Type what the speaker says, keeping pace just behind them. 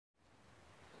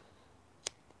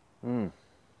Mm.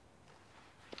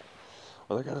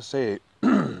 Well, I gotta say,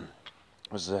 this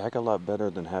is a heck of a lot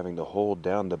better than having to hold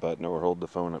down the button or hold the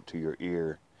phone up to your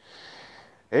ear.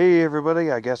 Hey, everybody,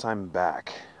 I guess I'm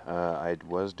back. I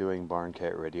was doing Barn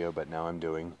Cat Radio, but now I'm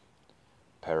doing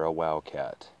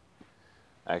Parawowcat.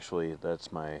 Actually,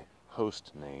 that's my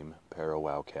host name,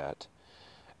 Parawowcat.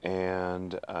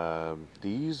 And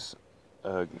these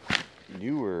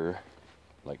newer,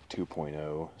 like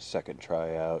 2.0, second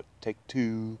tryout, take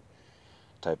two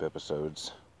type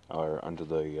episodes are under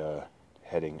the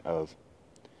heading of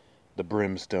the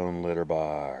Brimstone Litter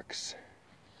Box.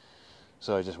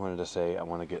 So I just wanted to say I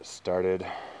want to get started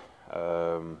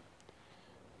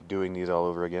doing these all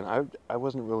over again. I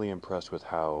wasn't really impressed with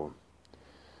how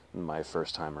my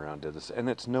first time around did this, and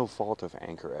it's no fault of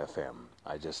Anchor FM.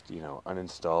 I just,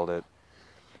 uninstalled it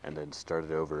and then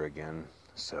started over again.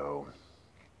 So,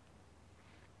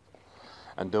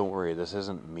 and don't worry, this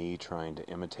isn't me trying to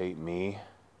imitate me.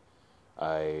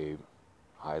 I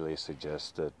highly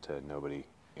suggest that nobody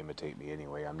imitate me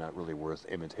anyway. I'm not really worth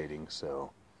imitating,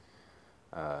 so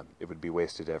it would be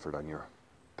wasted effort on your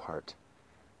part,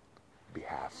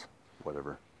 behalf,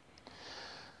 whatever.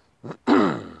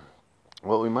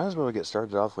 Well, we might as well get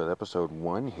started off with episode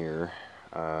 1 here,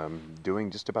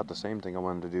 doing just about the same thing I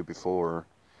wanted to do before,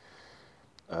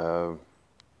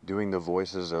 doing the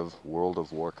voices of World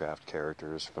of Warcraft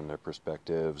characters from their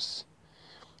perspectives,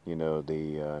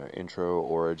 the intro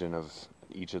origin of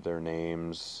each of their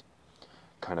names,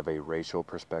 kind of a racial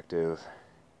perspective,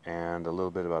 and a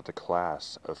little bit about the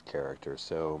class of characters.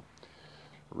 So,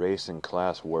 race and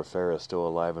class warfare is still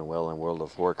alive and well in World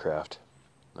of Warcraft.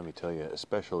 Let me tell you,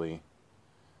 especially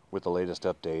with the latest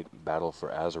update, Battle for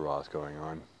Azeroth, going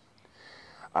on.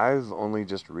 I've only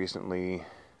just recently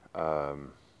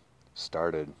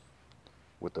started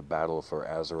with the Battle for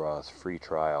Azeroth free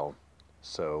trial,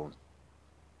 so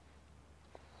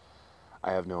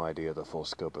I have no idea the full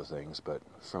scope of things, but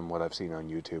from what I've seen on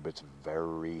YouTube, it's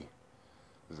very,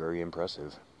 very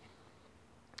impressive.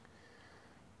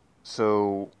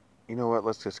 So, you know what,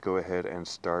 let's just go ahead and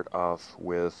start off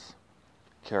with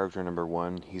character number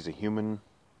 1. He's a human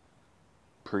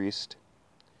priest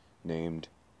named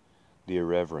the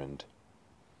Irreverend.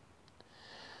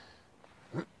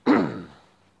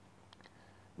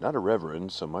 Not a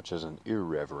reverend so much as an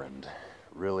irreverend.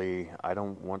 Really, I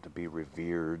don't want to be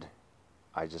revered.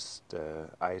 I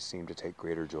seem to take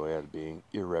greater joy out of being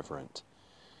irreverent.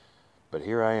 But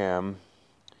here I am,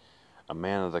 a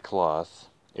man of the cloth,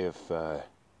 if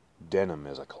denim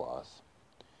is a cloth.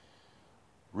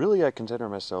 Really, I consider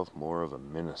myself more of a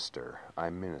minister.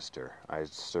 I minister. I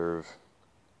serve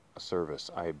a service.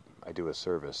 I do a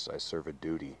service. I serve a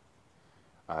duty.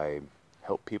 I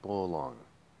help people along.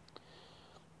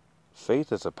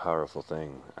 Faith is a powerful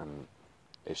thing, and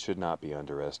it should not be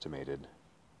underestimated.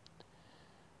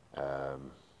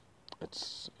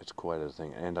 It's quite a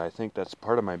thing, and I think that's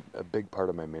a big part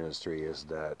of my ministry is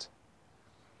that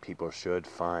people should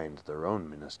find their own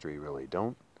ministry. Really,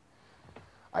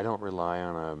 I don't rely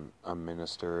on a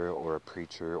minister or a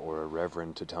preacher or a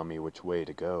reverend to tell me which way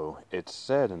to go. It's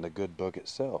said in the good book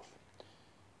itself.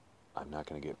 I'm not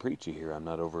going to get preachy here. I'm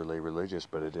not overly religious,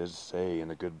 but it is say in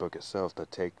the good book itself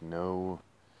to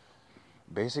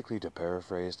basically to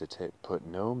paraphrase, put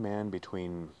no man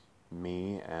between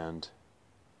me and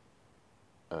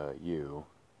you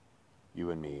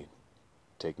and me.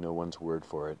 Take no one's word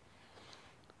for it.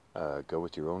 Go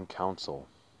with your own counsel.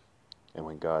 And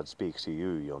when God speaks to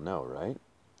you, you'll know, right?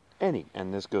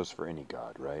 And this goes for any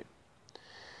God, right?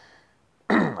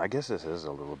 I guess this is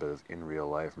a little bit of in real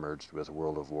life merged with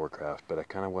World of Warcraft, but I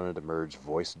kind of wanted to merge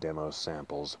voice demo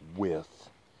samples with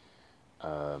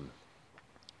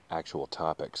actual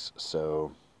topics.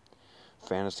 So,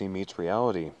 fantasy meets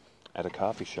reality at a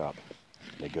coffee shop.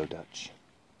 They go Dutch.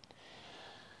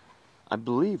 I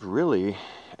believe, really,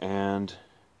 and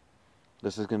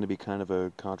this is going to be kind of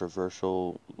a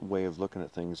controversial way of looking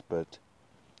at things, but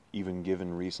even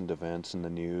given recent events in the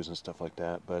news and stuff like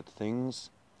that, but things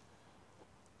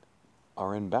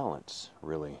are in balance,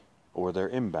 really. Or they're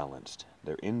imbalanced.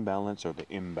 They're in balance or they're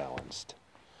imbalanced.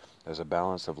 There's a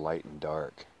balance of light and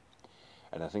dark.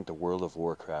 And I think the World of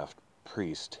Warcraft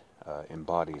priest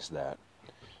embodies that,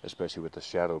 especially with the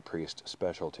Shadow Priest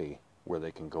specialty, where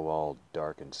they can go all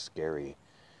dark and scary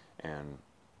and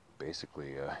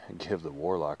basically give the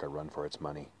Warlock a run for its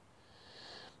money.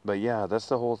 But yeah, that's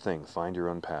the whole thing. Find your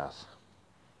own path.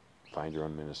 Find your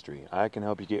own ministry. I can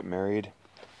help you get married.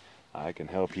 I can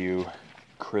help you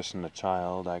christen a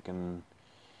child. I can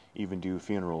even do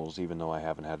funerals, even though I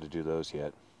haven't had to do those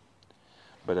yet.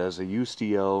 But as a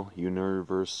UCL,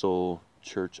 Universal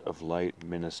Church of Light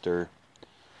minister,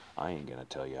 I ain't gonna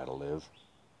tell you how to live.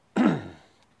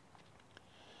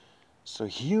 So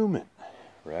human,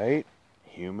 right?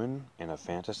 Human in a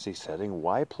fantasy setting.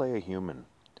 Why play a human?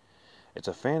 It's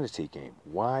a fantasy game.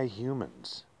 Why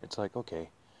humans? It's like, okay,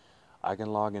 I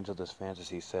can log into this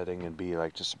fantasy setting and be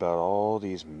like just about all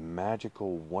these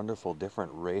magical, wonderful,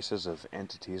 different races of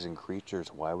entities and creatures.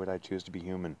 Why would I choose to be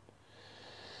human?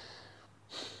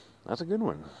 That's a good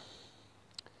one.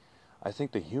 I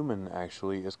think the human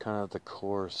actually is kind of the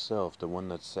core self, the one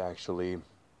that's actually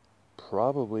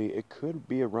probably, it could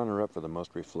be a runner-up for the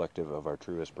most reflective of our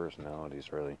truest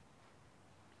personalities, really.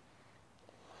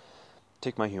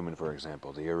 Take my human, for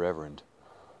example, the Irreverend.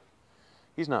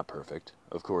 He's not perfect.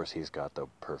 Of course, he's got the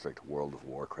perfect World of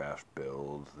Warcraft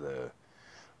build, the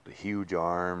huge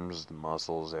arms, the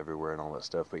muscles everywhere and all that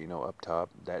stuff. But you know, up top,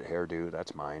 that hairdo,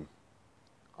 that's mine.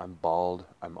 I'm bald.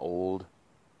 I'm old.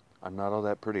 I'm not all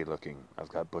that pretty looking. I've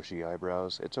got bushy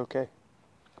eyebrows. It's okay.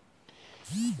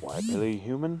 Why play a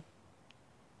human?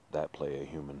 That play a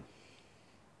human.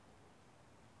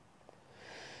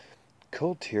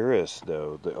 Kul Tiras,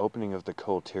 though, the opening of the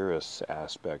Kul Tiras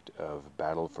aspect of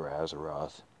Battle for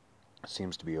Azeroth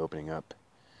seems to be opening up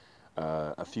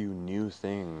a few new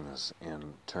things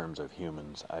in terms of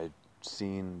humans. I've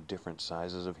seen different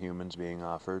sizes of humans being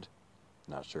offered.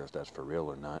 Not sure if that's for real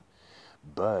or not.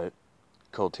 But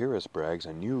Kul Tiras brags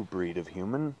a new breed of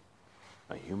human,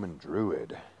 a human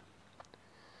druid.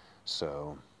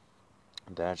 So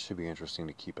that should be interesting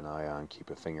to keep an eye on, keep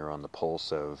a finger on the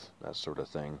pulse of, that sort of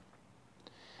thing.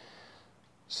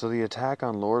 So the attack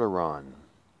on Lordaeron.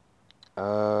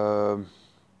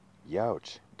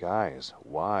 Youch. Guys,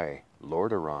 why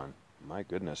Lordaeron? My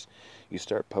goodness. You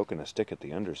start poking a stick at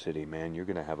the Undercity, man, you're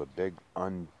going to have a big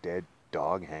undead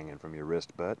dog hanging from your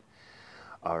wrist. But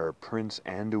our Prince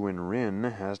Anduin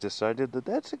Wrynn has decided that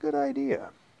that's a good idea.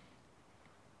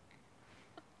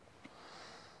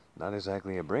 Not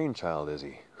exactly a brainchild, is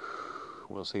he?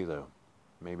 We'll see, though.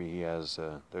 Maybe he has,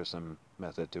 there's some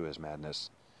method to his madness.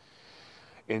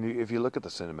 And if you look at the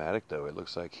cinematic, though, it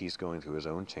looks like he's going through his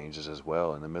own changes as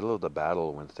well. In the middle of the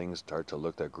battle, when things start to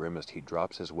look their grimmest, he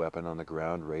drops his weapon on the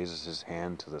ground, raises his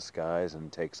hand to the skies,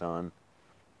 and takes on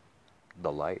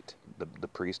the light, the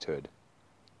priesthood.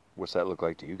 What's that look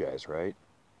like to you guys, right?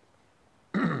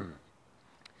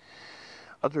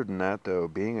 Other than that, though,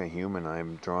 being a human,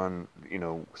 I'm drawn,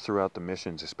 throughout the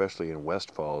missions, especially in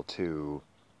Westfall, to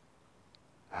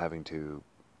having to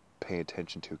pay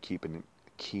attention to, keep a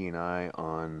keen eye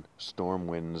on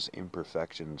Stormwind's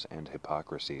imperfections and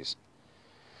hypocrisies.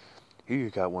 Here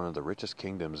you got one of the richest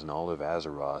kingdoms in all of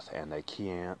Azeroth, and they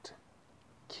can't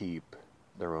keep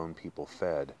their own people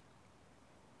fed.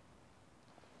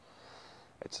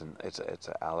 It's an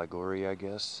allegory, I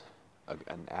guess,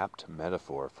 an apt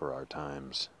metaphor for our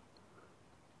times.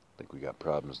 I think we got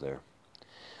problems there.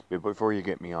 But before you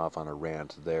get me off on a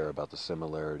rant there about the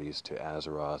similarities to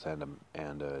Azeroth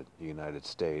and the United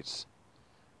States,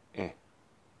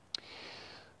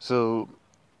 So,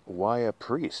 why a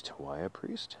priest? Why a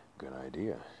priest? Good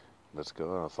idea. Let's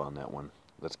go off on that one.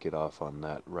 Let's get off on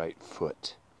that right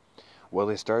foot. Well,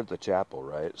 they started the chapel,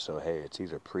 right? So, hey, it's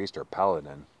either priest or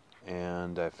paladin.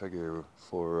 And I figure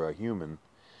for a human,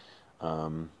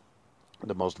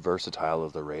 the most versatile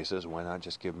of the races, why not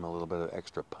just give them a little bit of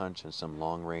extra punch and some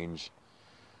long-range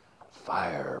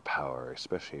firepower,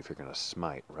 especially if you're going to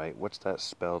smite, right? What's that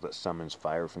spell that summons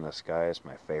fire from the sky? It's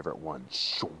my favorite one.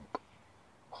 Shoomp.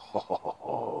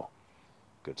 Oh,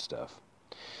 good stuff.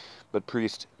 But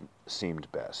priest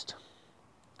seemed best.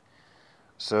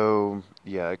 So,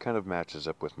 yeah, it kind of matches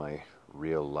up with my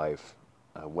real life.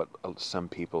 What some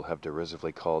people have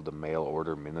derisively called the mail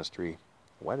order ministry.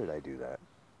 Why did I do that?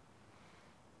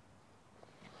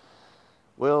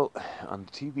 Well, on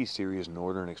the TV series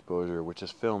Northern Exposure, which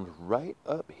is filmed right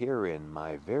up here in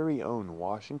my very own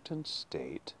Washington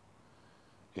State,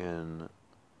 in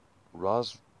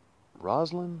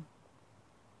Roslyn,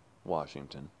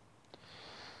 Washington,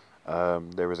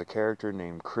 there was a character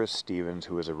named Chris Stevens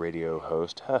who was a radio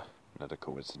host. Not a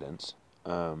coincidence.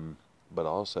 But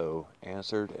also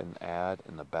answered an ad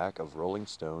in the back of Rolling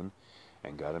Stone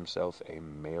and got himself a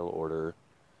mail order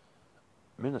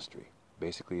ministry.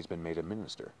 Basically, he's been made a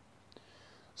minister.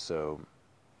 So,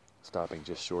 stopping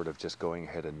just short of just going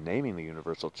ahead and naming the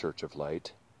Universal Church of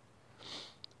Light,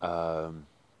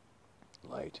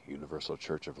 Universal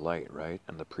Church of Light, right?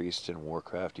 And the priests in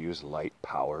Warcraft use light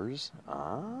powers.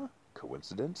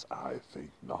 Coincidence? I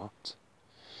think not.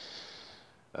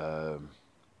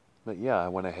 But yeah, I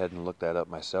went ahead and looked that up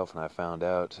myself, and I found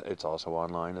out it's also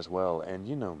online as well. And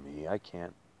you know me, I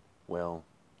can't, well,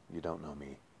 you don't know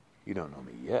me. You don't know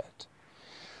me yet.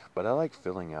 But I like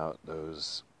filling out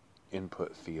those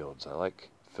input fields. I like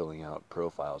filling out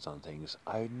profiles on things.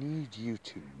 I need you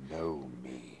to know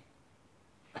me.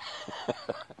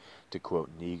 To quote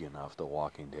Negan off The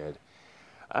Walking Dead,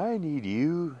 I need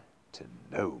you to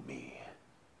know me.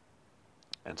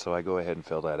 And so I go ahead and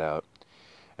fill that out,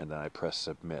 and then I press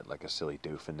submit like a silly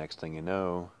doof, and next thing you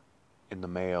know, in the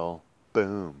mail,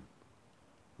 boom,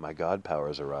 my God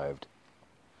powers arrived.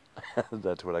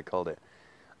 That's what I called it.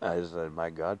 I said, my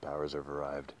God powers have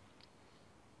arrived.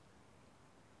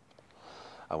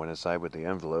 I went inside with the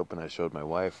envelope, and I showed my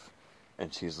wife,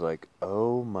 and she's like,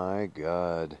 oh my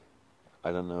God.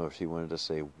 I don't know if she wanted to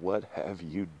say, what have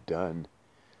you done?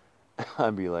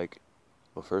 I'd be like,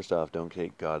 well, first off, don't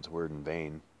take God's word in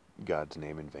vain. God's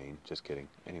name in vain. Just kidding.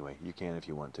 Anyway, you can if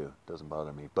you want to. Doesn't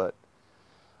bother me. But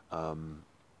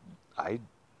I'd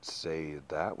say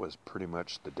that was pretty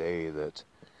much the day that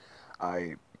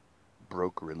I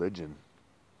broke religion.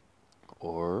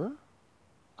 Or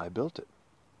I built it.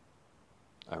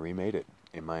 I remade it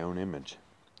in my own image.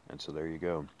 And so there you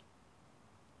go.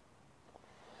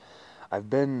 I've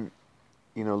been,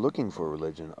 looking for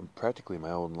religion practically my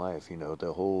whole life.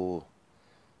 The whole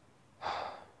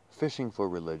fishing for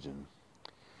religion.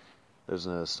 There's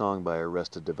a song by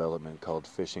Arrested Development called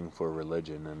Fishing for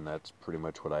Religion, and that's pretty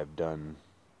much what I've done.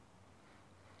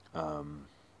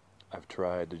 I've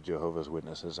tried the Jehovah's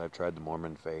Witnesses. I've tried the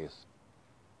Mormon faith.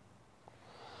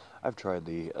 I've tried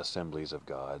the Assemblies of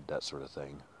God, that sort of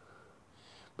thing.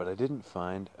 But I didn't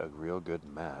find a real good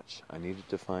match. I needed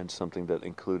to find something that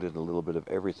included a little bit of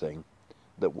everything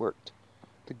that worked.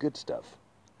 The good stuff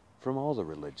from all the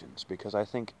religions, because I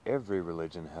think every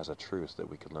religion has a truth that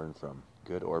we could learn from,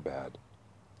 good or bad.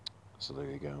 So there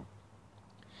you go.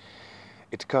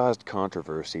 It's caused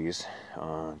controversies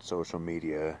on social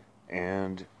media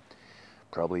and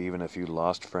probably even a few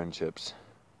lost friendships,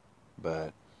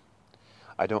 but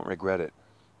I don't regret it.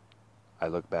 I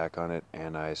look back on it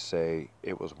and I say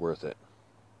it was worth it.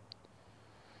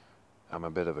 I'm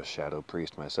a bit of a shadow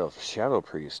priest myself. Shadow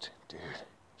priest, dude.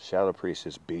 Shadow priest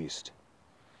is beast.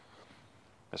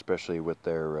 Especially with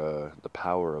their the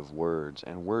power of words.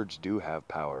 And words do have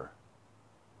power.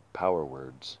 Power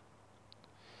words.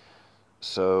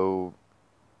 So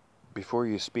before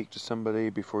you speak to somebody,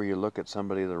 before you look at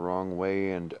somebody the wrong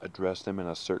way and address them in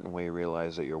a certain way,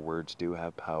 realize that your words do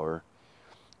have power.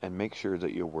 And make sure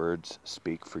that your words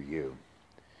speak for you.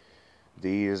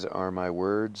 These are my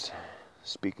words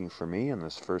speaking for me in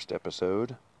this first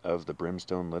episode of the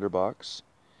Brimstone Litter Box.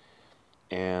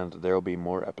 And there will be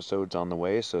more episodes on the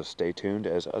way, so stay tuned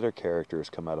as other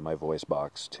characters come out of my voice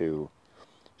box to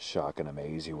shock and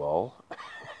amaze you all.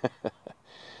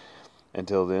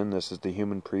 Until then, this is the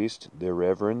Human Priest, the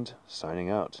Reverend, signing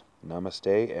out.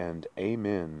 Namaste and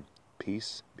Amen.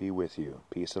 Peace be with you.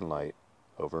 Peace and light.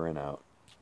 Over and out.